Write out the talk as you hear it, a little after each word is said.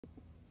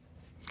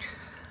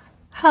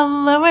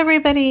Hello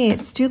everybody,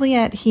 it's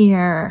Juliet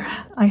here.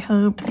 I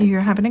hope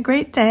you're having a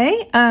great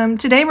day.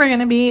 Today we're going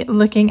to be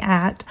looking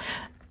at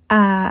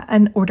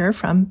an order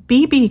from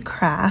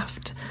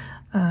Beebeecraft.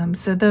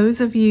 So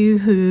those of you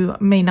who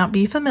may not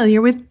be familiar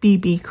with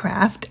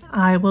Beebeecraft,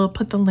 I will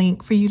put the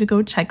link for you to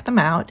go check them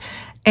out.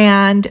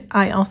 And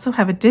I also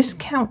have a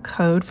discount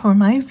code for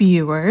my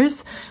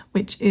viewers,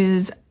 which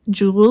is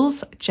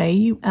Jules,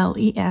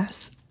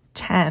 Jules,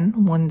 10.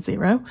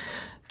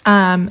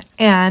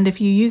 And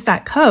if you use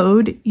that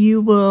code,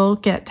 you will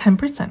get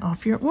 10%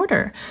 off your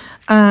order.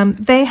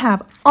 They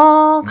have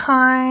all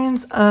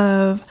kinds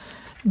of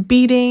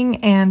beading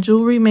and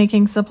jewelry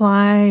making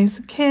supplies,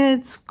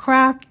 kids,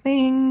 craft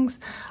things.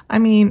 I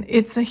mean,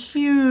 it's a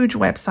huge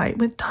website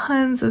with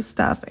tons of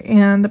stuff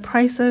and the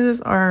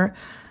prices are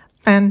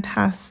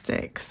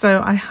fantastic.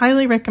 So I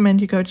highly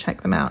recommend you go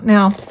check them out.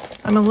 Now,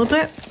 I'm a little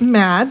bit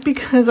mad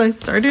because I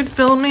started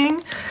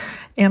filming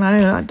and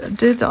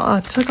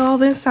I took all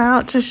this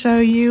out to show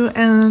you,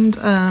 and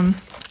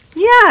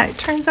yeah, it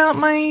turns out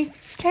my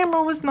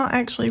camera was not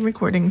actually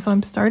recording, so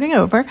I'm starting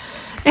over.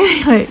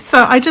 Anyway,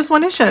 so I just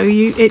want to show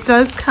you, it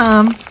does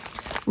come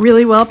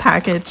really well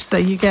packaged. So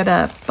you get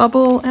a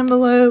bubble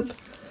envelope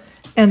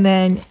and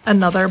then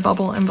another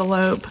bubble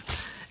envelope,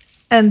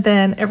 and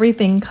then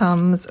everything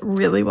comes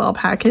really well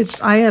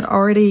packaged. I had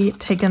already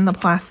taken the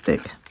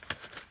plastic,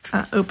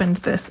 opened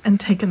this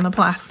and taken the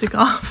plastic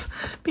off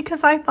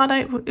because I thought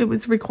it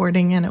was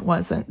recording and it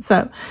wasn't.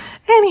 So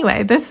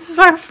anyway, this is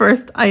our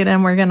first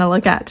item we're going to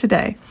look at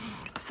today.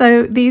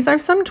 So these are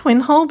some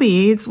twin hole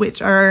beads,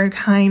 which are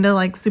kind of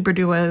like super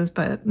duos,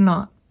 but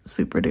not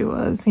super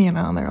duos. You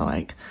know, they're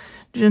like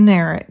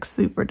generic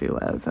super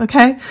duos.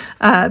 Okay.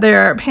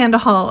 They're Panda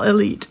Hall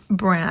Elite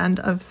brand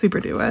of super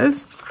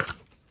duos.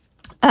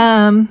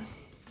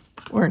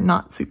 Or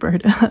not super,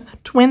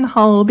 twin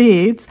hole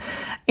beads.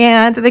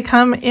 And they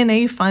come in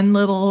a fun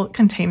little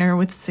container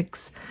with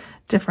 6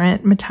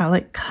 different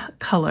metallic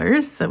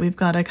colors. So we've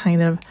got a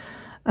kind of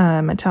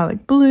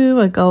metallic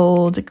blue, a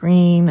gold, a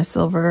green, a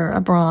silver,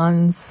 a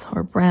bronze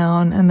or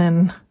brown, and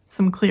then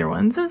some clear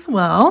ones as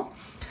well.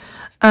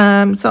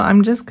 So I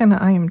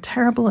am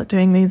terrible at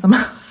doing these. I'm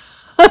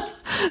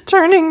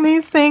turning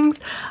these things.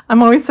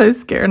 I'm always so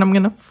scared. I'm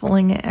going to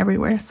fling it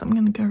everywhere. So I'm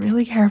going to go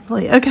really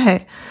carefully.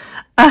 Okay.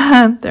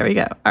 There we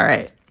go. All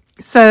right.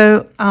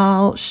 So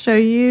I'll show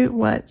you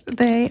what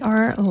they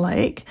are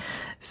like.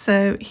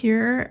 So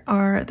here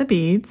are the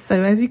beads.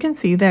 So as you can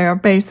see, they are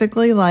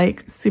basically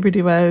like super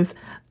duos.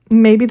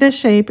 Maybe the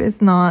shape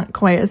is not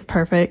quite as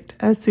perfect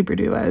as super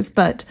duos,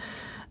 but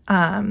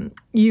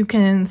you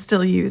can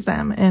still use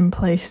them in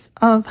place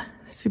of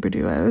super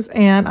duos.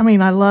 And I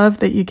mean, I love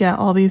that you get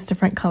all these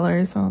different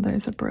colors. Oh,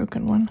 there's a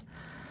broken one.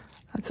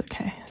 That's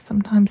okay.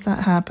 Sometimes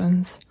that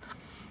happens.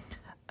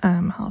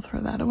 I'll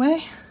throw that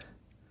away.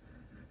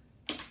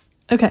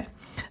 Okay.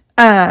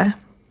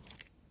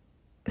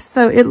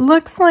 So it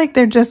looks like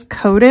they're just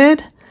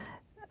coated.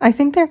 I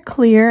think they're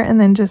clear and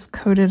then just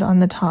coated on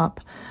the top.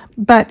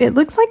 But it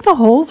looks like the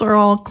holes are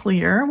all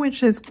clear,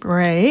 which is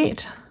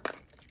great.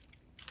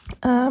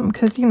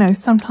 Because, you know,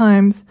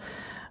 sometimes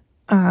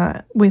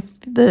with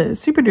the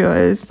super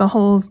duos, the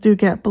holes do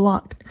get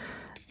blocked.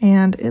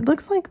 And it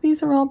looks like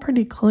these are all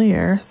pretty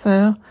clear.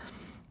 So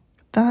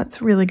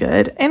that's really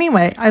good.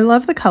 Anyway, I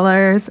love the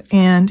colors,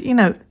 and you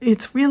know,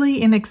 it's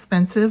really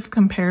inexpensive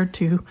compared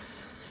to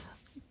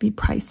the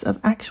price of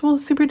actual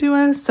super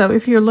duos. So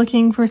if you're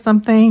looking for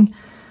something,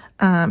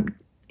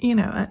 you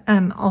know,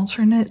 an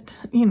alternate,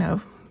 you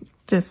know,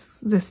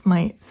 this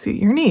might suit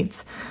your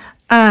needs.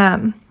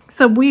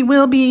 So we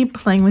will be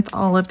playing with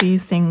all of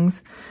these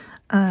things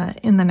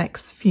in the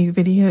next few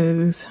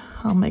videos.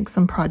 I'll make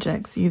some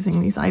projects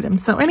using these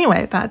items. So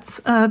anyway, that's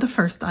the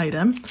first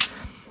item.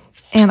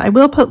 And I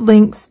will put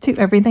links to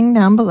everything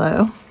down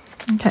below.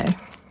 Okay,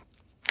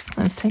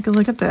 let's take a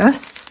look at this.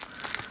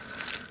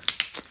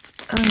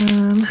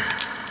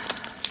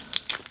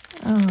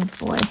 Oh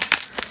boy.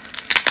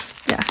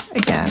 Yeah,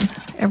 again,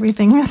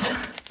 everything is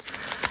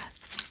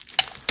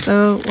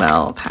so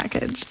well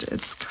packaged.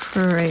 It's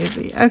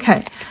crazy.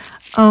 Okay.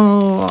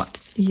 Oh,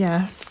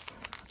 yes.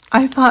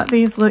 I thought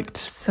these looked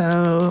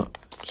so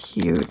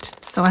cute,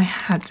 so I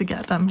had to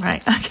get them,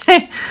 right?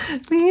 Okay.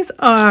 These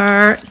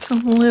are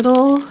some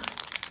little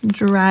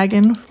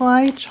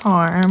Dragonfly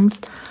charms.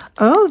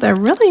 Oh, they're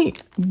really,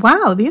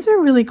 wow, these are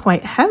really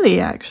quite heavy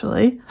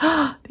actually.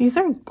 These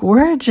are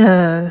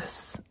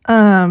gorgeous.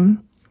 Yeah,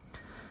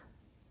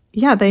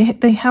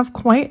 they have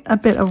quite a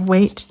bit of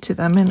weight to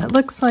them, and it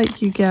looks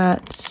like you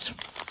get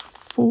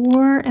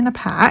 4 in a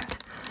pack.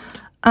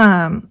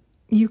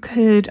 You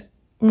could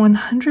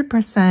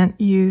 100%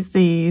 use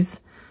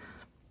these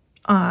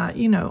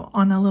you know,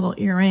 on a little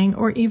earring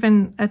or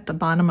even at the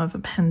bottom of a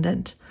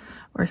pendant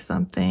or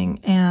something.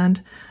 And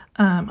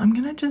I'm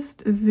gonna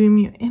just zoom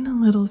you in a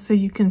little so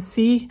you can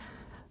see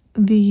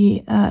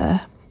the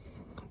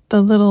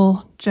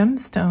little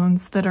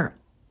gemstones that are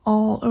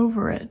all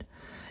over it.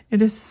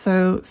 It is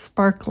so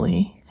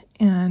sparkly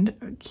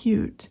and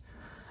cute.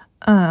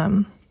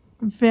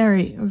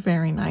 very,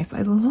 very nice.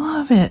 I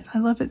love it. I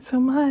love it so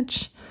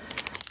much.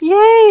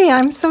 Yay!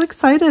 I'm so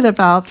excited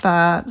about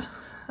that.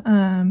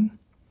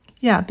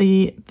 Yeah,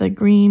 the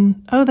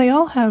green, oh, they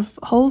all have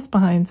holes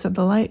behind so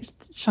the light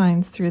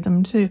shines through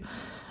them too.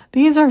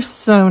 These are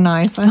so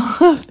nice. I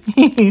love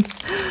these.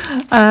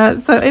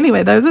 So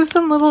anyway, those are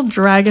some little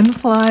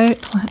dragonfly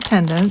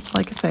pendants.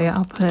 Like I say,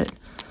 I'll put,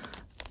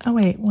 oh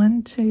wait,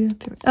 1, 2,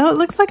 3. Oh, it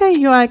looks like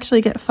you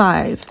actually get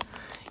 5.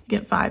 You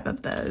get 5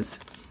 of those.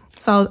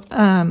 So,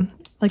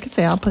 like I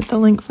say, I'll put the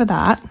link for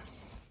that.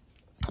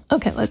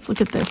 Okay, let's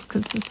look at this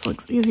because this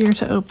looks easier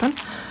to open.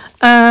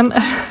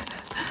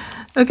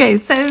 Okay,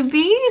 so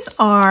these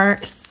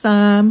are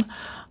some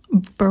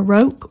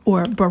Baroque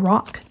or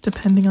Baroque,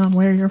 depending on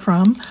where you're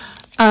from,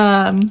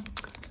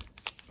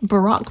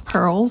 Baroque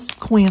pearls,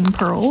 queen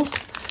pearls.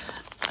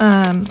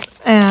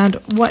 And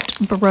what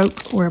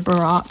Baroque or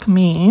Baroque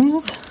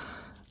means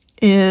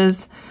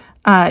is,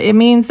 it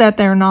means that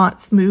they're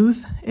not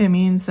smooth. It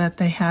means that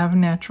they have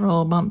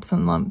natural bumps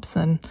and lumps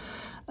and,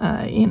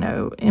 you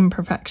know,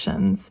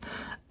 imperfections.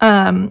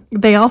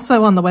 They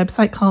also on the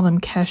website call them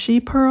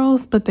Keshi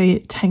pearls, but they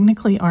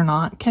technically are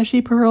not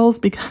Keshi pearls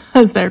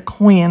because they're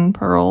queen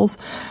pearls.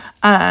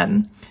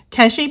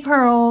 Keshi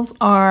pearls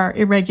are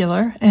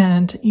irregular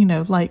and, you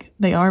know, like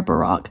they are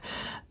Baroque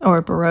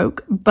or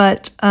Baroque,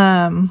 but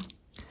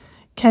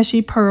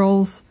Keshi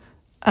pearls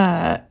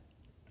are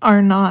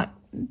not,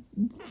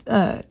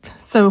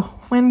 so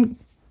when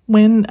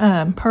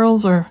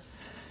pearls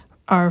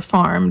are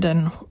farmed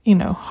and, you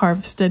know,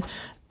 harvested,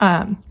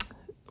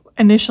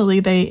 initially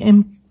they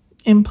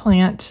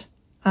implant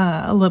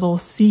a little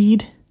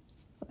seed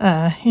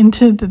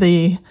into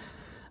the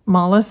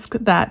mollusk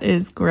that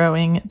is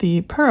growing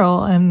the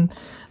pearl, and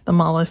the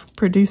mollusk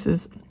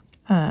produces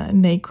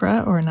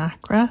nacre or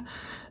nacre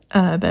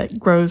that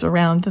grows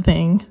around the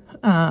thing.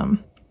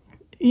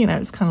 You know,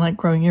 it's kind of like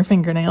growing your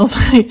fingernails,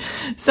 right?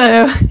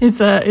 So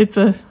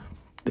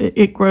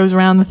it grows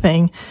around the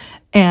thing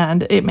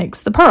and it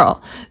makes the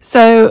pearl.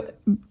 So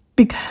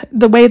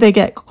the way they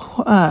get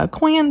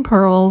queen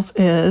pearls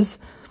is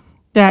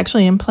they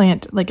actually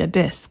implant like a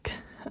disc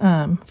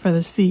for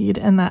the seed,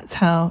 and that's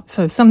how,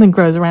 so something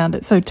grows around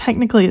it. So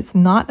technically it's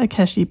not a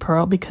Keshi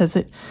pearl because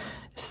it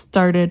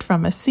started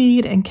from a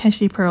seed, and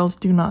Keshi pearls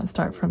do not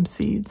start from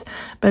seeds,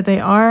 but they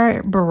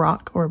are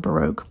Baroque or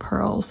Baroque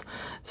pearls.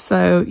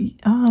 So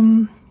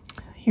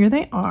here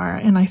they are,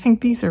 and I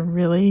think these are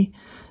really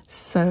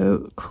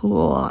so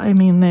cool. I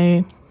mean,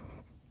 they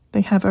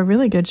have a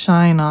really good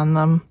shine on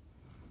them.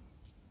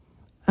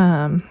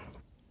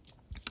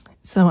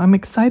 So I'm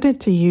excited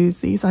to use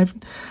these.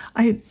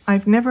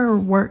 I've never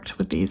worked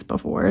with these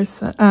before.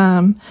 So,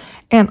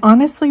 and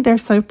honestly, they're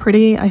so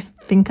pretty. I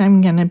think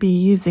I'm going to be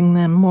using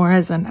them more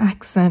as an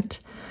accent.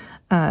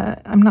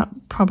 I'm not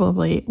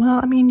probably, well,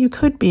 I mean, you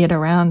could bead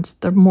around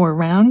the more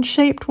round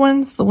shaped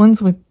ones, the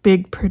ones with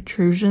big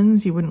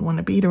protrusions you wouldn't want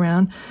to bead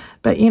around,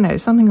 but you know,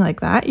 something like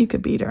that you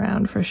could bead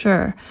around for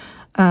sure.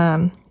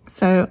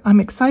 So I'm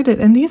excited,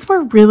 and these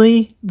were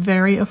really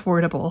very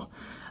affordable.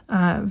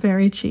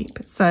 Very cheap.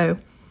 So,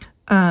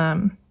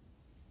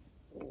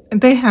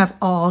 they have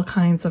all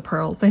kinds of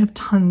pearls. They have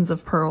tons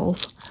of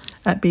pearls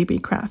at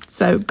Beebeecraft.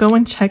 So go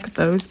and check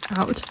those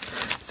out.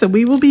 So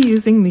we will be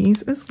using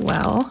these as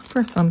well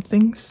for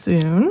something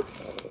soon.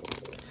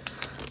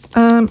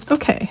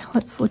 Okay,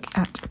 let's look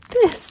at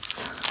this.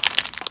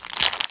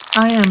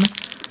 I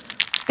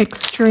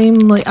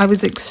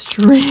was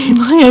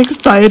extremely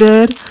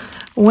excited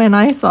when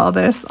I saw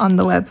this on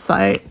the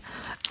website.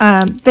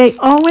 They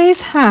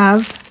always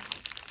have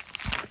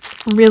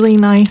really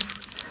nice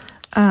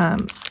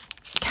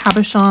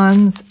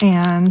cabochons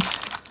and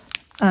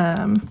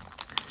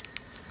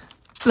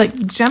like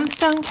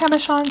gemstone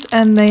cabochons,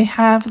 and they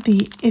have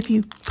if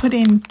you put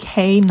in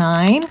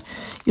K9,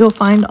 you'll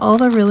find all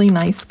the really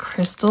nice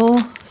crystal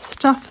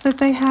stuff that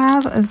they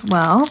have as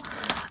well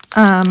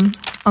on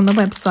the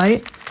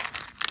website.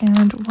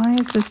 And why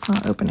is this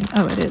not opening?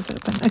 Oh, it is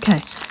open.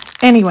 Okay.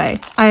 Anyway,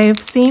 I've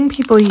seen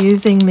people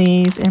using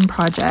these in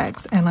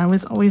projects, and I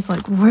was always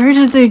like, where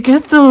did they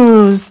get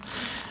those?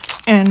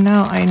 And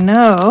now I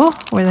know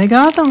where they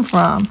got them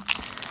from.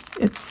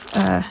 It's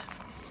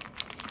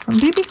from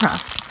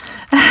Beebeecraft.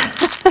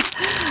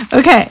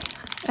 Okay,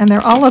 and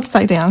they're all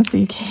upside down, so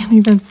you can't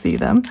even see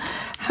them.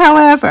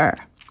 However,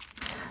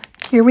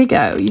 here we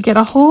go. You get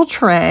a whole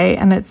tray,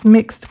 and it's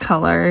mixed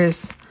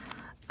colors.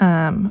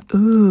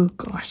 Ooh,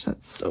 gosh,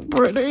 that's so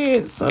pretty.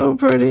 It's so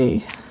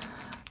pretty.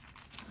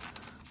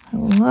 I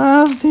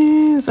love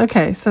these.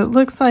 Okay, so it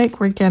looks like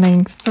we're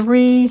getting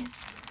 3.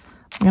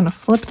 I'm going to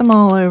flip them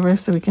all over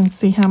so we can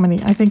see how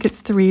many. I think it's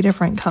 3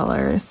 different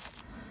colors.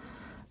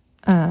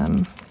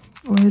 Or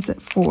is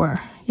it 4?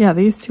 Yeah,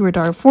 these 2 are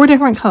dark. 4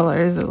 different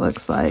colors, it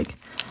looks like.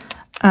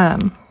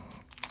 And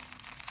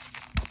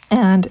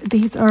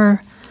these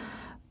are,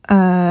 what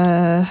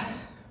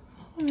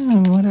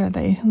are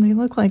they? They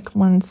look like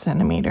 1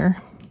 centimeter.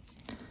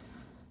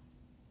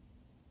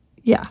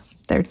 Yeah,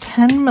 they're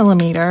 10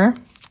 millimeter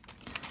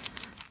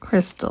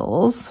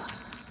crystals.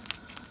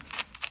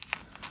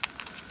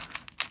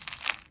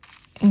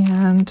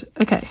 And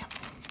okay,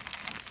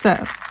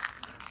 so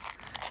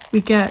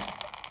we get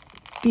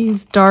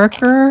these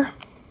darker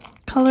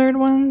colored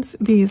ones,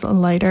 these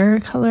lighter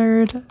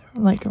colored,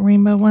 like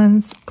rainbow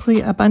ones,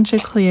 a bunch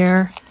of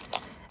clear,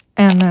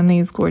 and then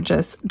these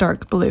gorgeous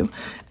dark blue.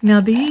 Now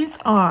these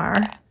are,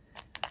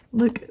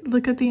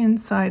 look at the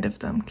inside of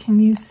them. Can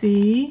you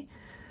see?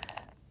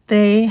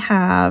 They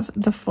have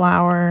the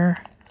flower,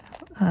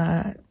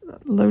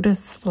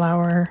 lotus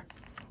flower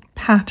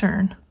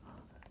pattern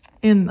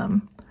in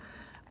them,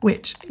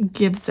 which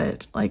gives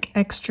it like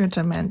extra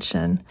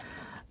dimension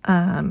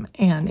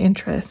and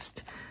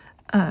interest.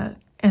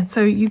 And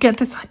so you get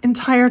this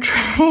entire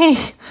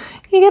tray.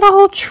 You get a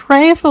whole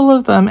tray full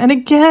of them. And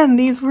again,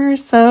 these were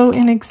so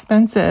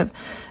inexpensive.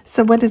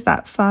 So what is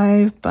that?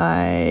 5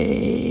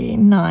 by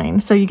 9.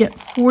 So you get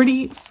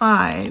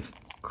 45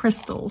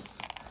 crystals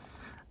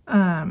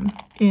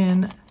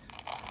in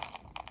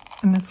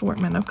an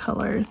assortment of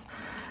colors.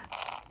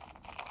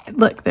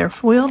 Look, they're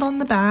foiled on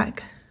the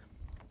back.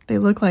 They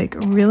look like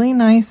really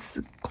nice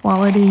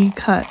quality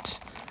cut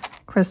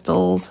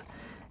crystals.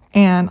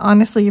 And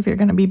honestly, if you're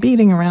going to be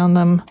beading around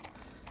them,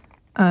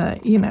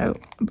 you know,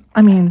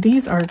 I mean,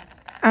 these are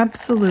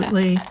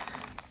absolutely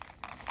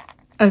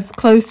as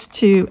close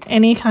to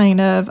any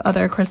kind of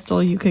other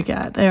crystal you could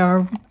get. They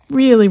are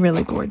really,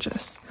 really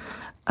gorgeous.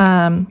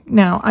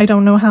 Now, I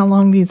don't know how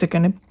long these are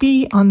going to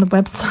be on the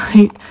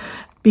website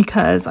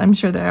because I'm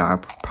sure they are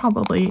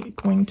probably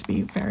going to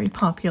be very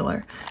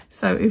popular.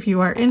 So if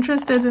you are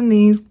interested in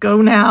these,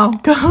 go now,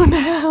 go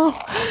now.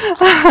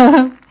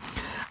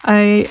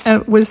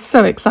 I was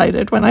so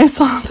excited when I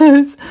saw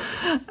those.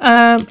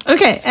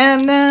 Okay,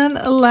 and then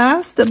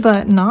last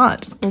but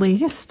not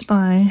least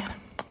by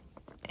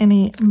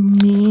any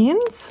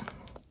means,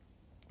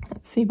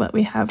 let's see what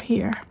we have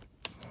here.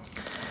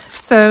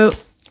 So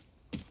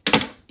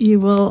you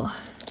will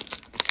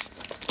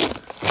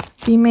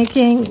be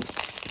making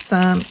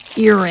some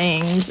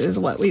earrings is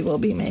what we will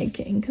be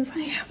making, because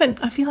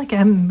I feel like I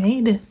haven't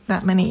made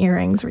that many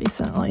earrings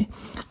recently.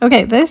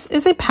 Okay, this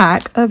is a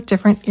pack of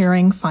different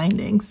earring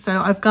findings. So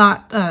I've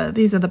got,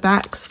 these are the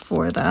backs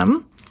for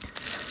them.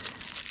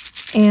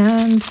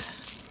 And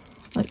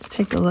let's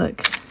take a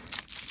look.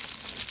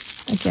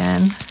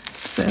 Again,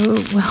 so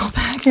well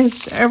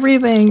packaged.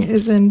 Everything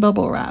is in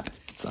bubble wrap.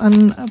 It's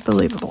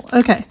unbelievable.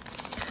 Okay,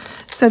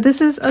 so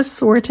this is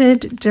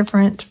assorted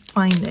different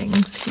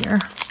findings here.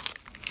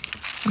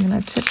 I'm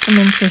going to tip them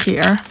into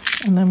here,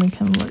 and then we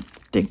can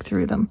dig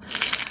through them.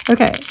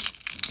 Okay,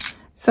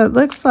 so it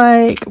looks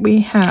like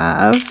we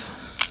have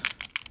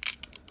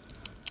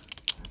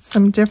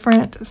some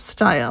different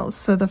styles.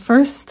 So the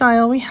first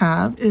style we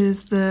have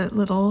is the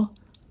little,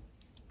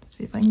 let's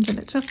see if I can get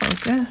it to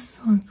focus.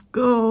 Let's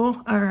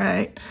go. All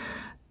right.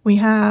 We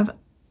have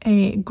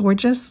a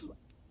gorgeous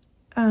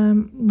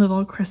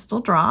little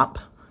crystal drop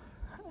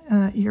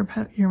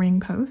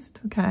earring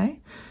post. Okay,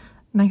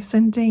 nice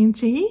and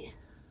dainty.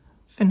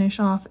 Finish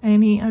off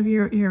any of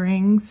your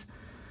earrings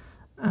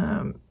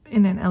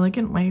in an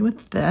elegant way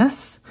with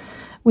this.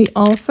 We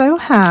also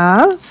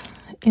have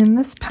in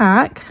this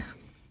pack,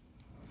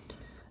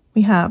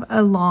 we have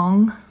a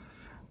longer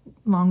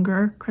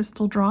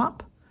crystal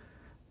drop.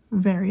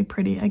 Very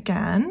pretty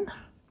again.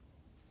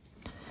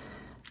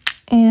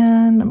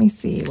 And let me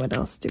see, what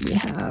else do we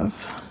have?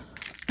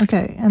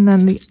 Okay, and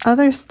then the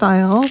other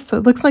style, so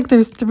it looks like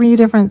there's 3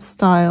 different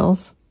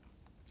styles.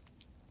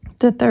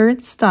 The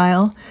third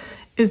style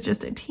is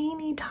just a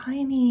teeny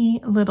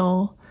tiny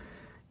little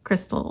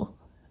crystal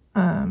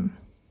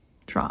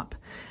drop,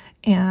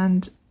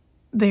 and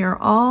they are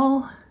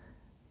all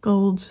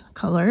gold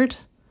colored,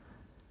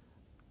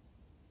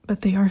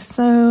 but they are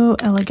so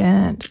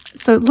elegant.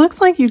 So it looks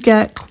like you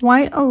get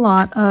quite a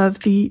lot of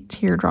the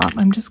teardrop.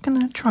 I'm just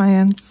gonna try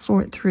and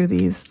sort through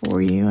these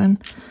for you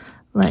and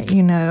let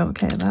you know.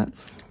 Okay, I'm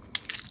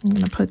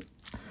gonna put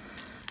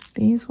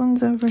these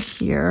ones over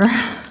here.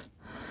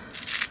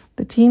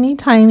 The teeny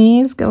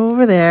tinies go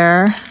over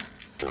there.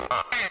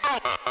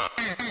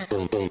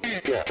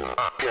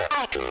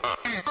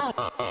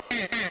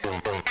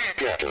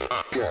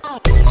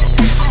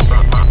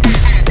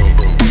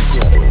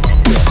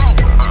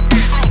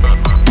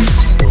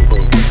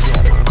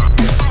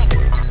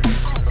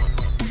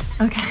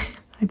 Okay,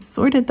 I've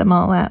sorted them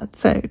all out.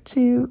 So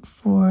 2,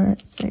 4,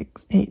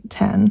 6, 8,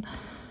 10.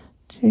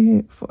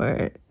 2,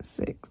 4,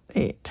 6,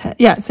 8, 10.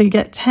 Yeah, so you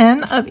get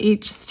 10 of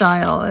each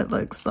style, it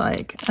looks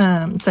like.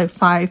 So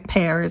 5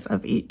 pairs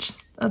of each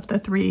of the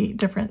 3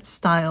 different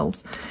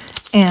styles,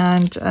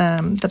 and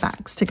the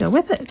backs to go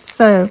with it.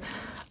 So,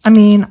 I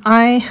mean,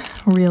 I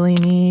really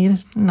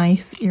need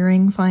nice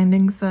earring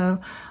findings,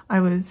 so I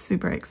was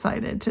super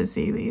excited to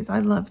see these. I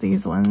love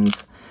these ones.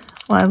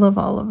 Well, I love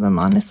all of them,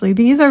 honestly.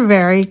 These are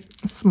very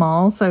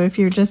small, so if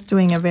you're just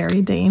doing a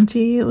very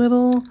dainty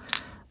little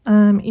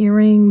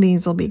earring,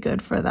 these will be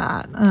good for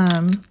that.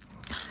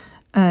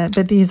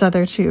 But these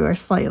other 2 are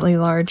slightly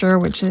larger,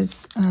 which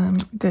is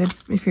good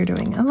if you're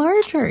doing a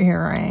larger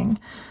earring.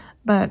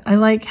 But I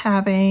like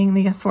having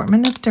the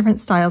assortment of different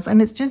styles,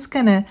 and it's just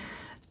gonna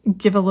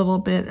give a little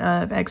bit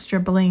of extra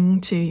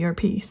bling to your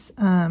piece.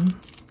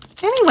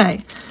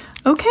 Anyway,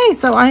 okay,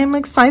 so I am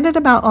excited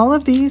about all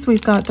of these.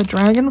 We've got the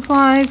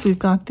Dragonflies, we've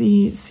got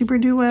the Super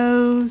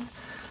Duos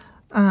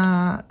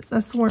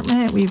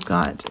assortment, we've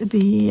got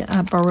the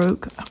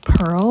Baroque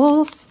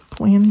pearls,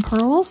 twin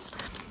pearls,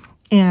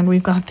 and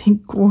we've got the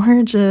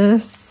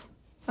gorgeous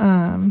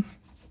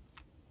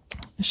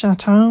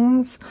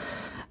Chatons,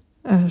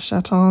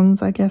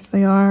 I guess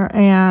they are,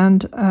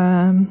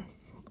 and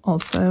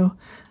also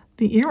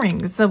the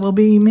earrings. So we'll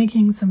be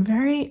making some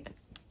very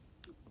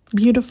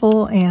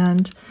beautiful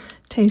and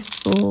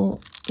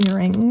tasteful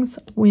earrings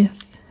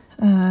with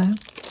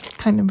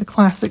kind of a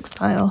classic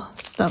style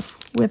stuff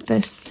with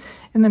this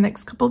in the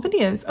next couple of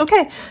videos.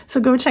 Okay, so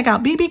go check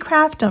out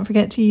Beebeecraft. Don't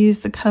forget to use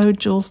the code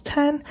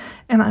Jules10,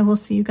 and I will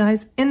see you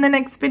guys in the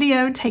next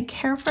video. Take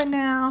care for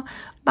now.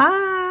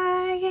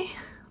 Bye.